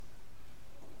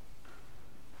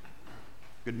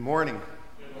Good morning.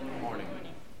 Good morning.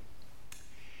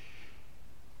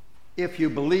 If you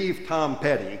believe Tom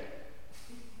Petty,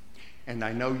 and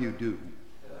I know you do,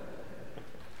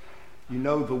 you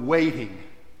know the waiting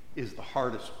is the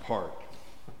hardest part.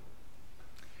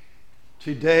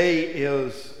 Today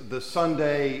is the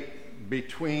Sunday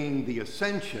between the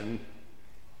Ascension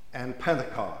and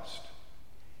Pentecost.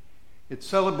 It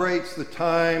celebrates the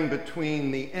time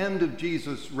between the end of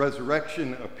Jesus'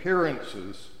 resurrection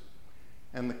appearances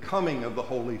and the coming of the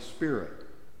Holy Spirit.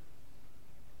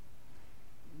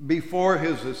 Before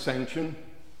his ascension,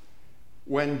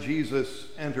 when Jesus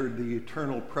entered the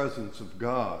eternal presence of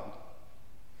God,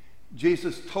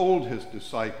 Jesus told his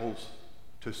disciples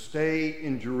to stay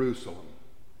in Jerusalem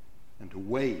and to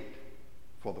wait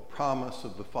for the promise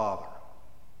of the Father.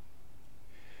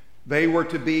 They were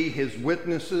to be his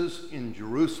witnesses in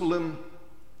Jerusalem,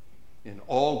 in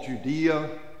all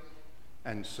Judea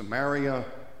and Samaria,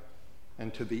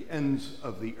 and to the ends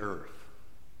of the earth.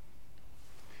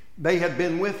 They had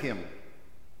been with him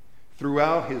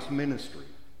throughout his ministry.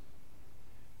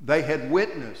 They had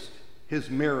witnessed his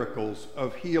miracles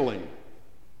of healing,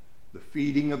 the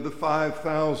feeding of the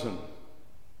 5,000,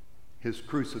 his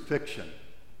crucifixion,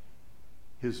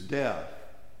 his death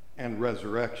and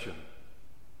resurrection.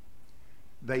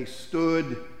 They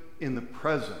stood in the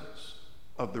presence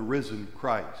of the risen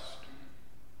Christ,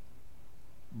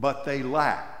 but they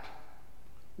lacked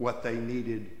what they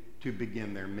needed to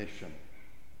begin their mission.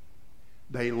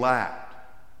 They lacked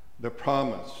the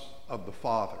promise of the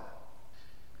Father.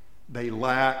 They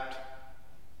lacked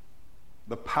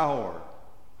the power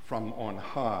from on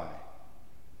high.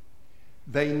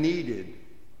 They needed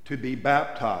to be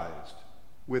baptized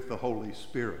with the Holy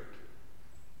Spirit.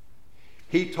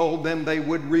 He told them they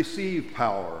would receive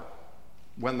power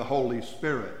when the Holy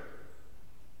Spirit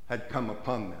had come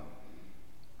upon them.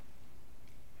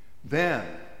 Then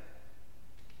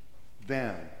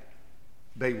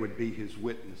they would be his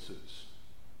witnesses.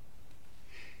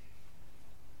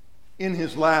 In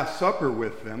his Last Supper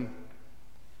with them,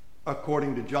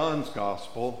 according to John's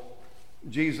Gospel,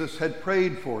 Jesus had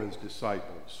prayed for his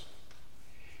disciples.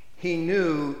 He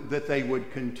knew that they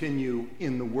would continue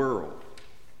in the world.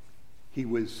 He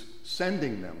was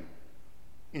sending them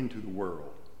into the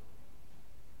world.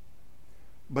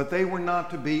 But they were not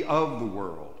to be of the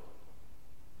world.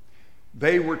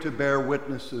 They were to bear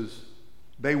witnesses.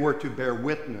 They were to bear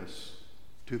witness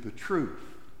to the truth.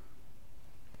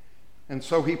 And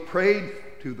so he prayed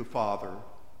to the Father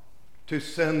to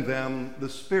send them the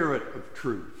Spirit of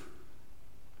truth,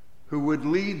 who would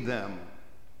lead them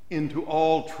into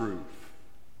all truth.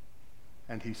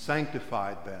 And he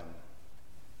sanctified them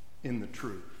in the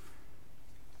truth.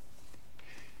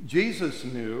 Jesus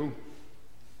knew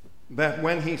that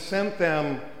when he sent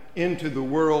them into the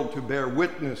world to bear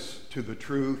witness to the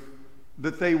truth,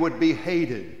 that they would be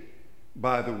hated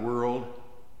by the world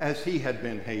as he had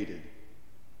been hated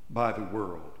by the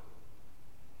world.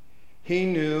 He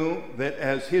knew that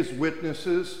as his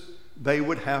witnesses, they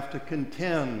would have to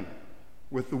contend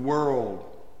with the world,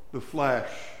 the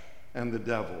flesh, and the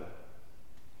devil.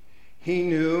 He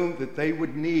knew that they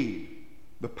would need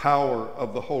the power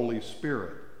of the Holy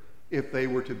Spirit if they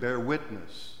were to bear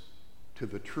witness to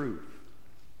the truth.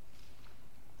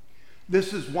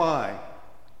 This is why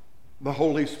the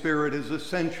Holy Spirit is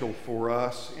essential for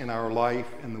us in our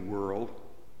life in the world,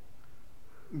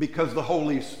 because the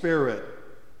Holy Spirit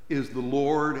is the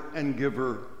Lord and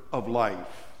giver of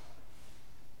life.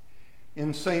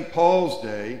 In St. Paul's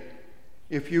day,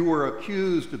 if you were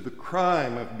accused of the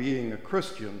crime of being a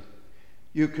Christian,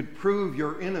 you could prove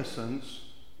your innocence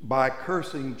by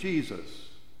cursing Jesus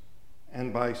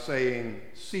and by saying,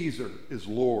 "Caesar is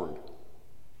Lord."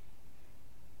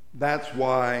 That's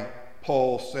why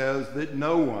Paul says that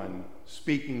no one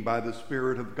speaking by the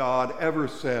Spirit of God ever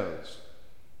says,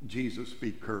 "Jesus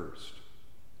be cursed,"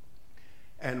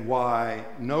 and why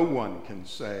no one can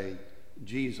say,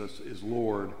 "Jesus is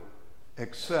Lord,"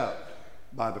 except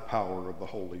by the power of the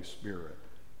Holy Spirit.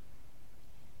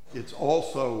 It's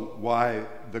also why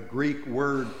the Greek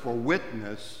word for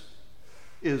witness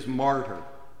is martyr.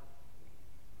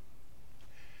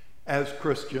 As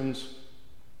Christians,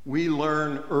 we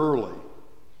learn early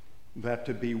that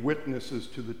to be witnesses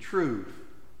to the truth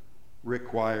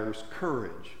requires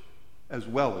courage as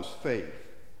well as faith.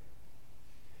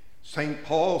 St.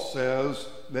 Paul says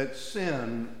that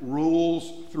sin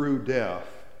rules through death,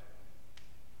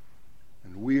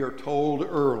 and we are told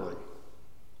early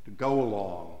to go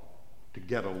along, to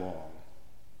get along.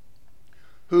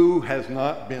 Who has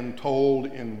not been told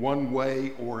in one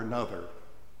way or another,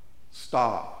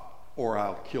 "Stop, or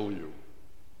I'll kill you"?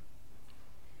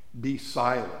 "Be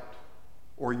silent,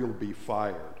 or you'll be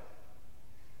fired.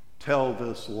 Tell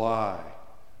this lie,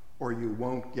 or you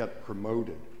won't get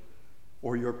promoted,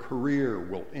 or your career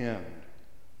will end,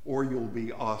 or you'll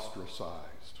be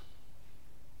ostracized.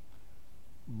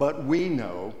 But we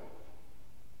know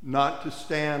not to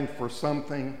stand for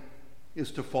something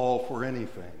is to fall for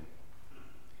anything.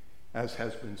 As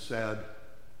has been said,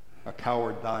 a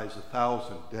coward dies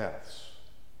 1,000 deaths.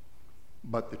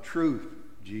 But the truth,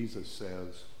 Jesus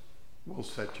says, will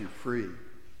set you free.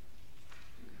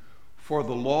 For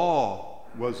the law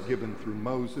was given through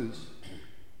Moses,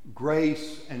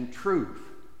 grace and truth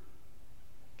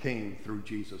came through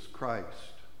Jesus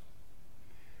Christ.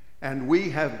 And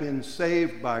we have been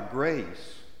saved by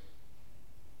grace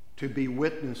to be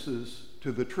witnesses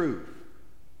to the truth.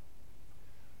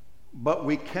 But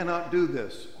we cannot do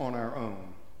this on our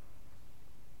own.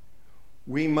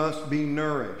 We must be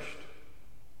nourished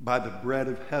by the bread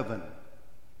of heaven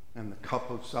and the cup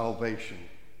of salvation.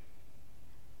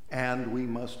 And we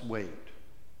must wait.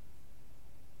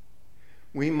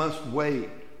 We must wait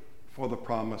for the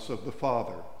promise of the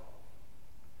Father.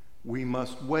 We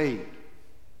must wait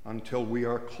until we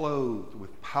are clothed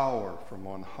with power from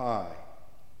on high.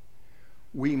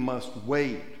 We must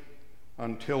wait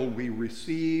until we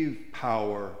receive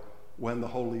power when the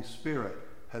Holy Spirit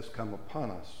has come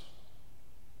upon us.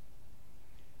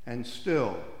 And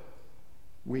still,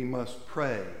 we must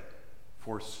pray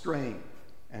for strength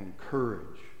and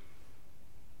courage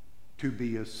to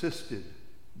be assisted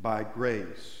by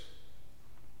grace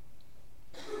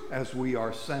as we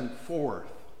are sent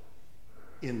forth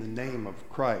in the name of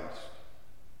Christ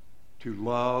to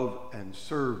love and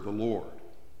serve the Lord,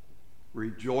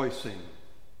 rejoicing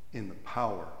in the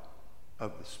power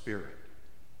of the Spirit.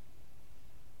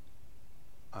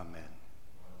 Amen.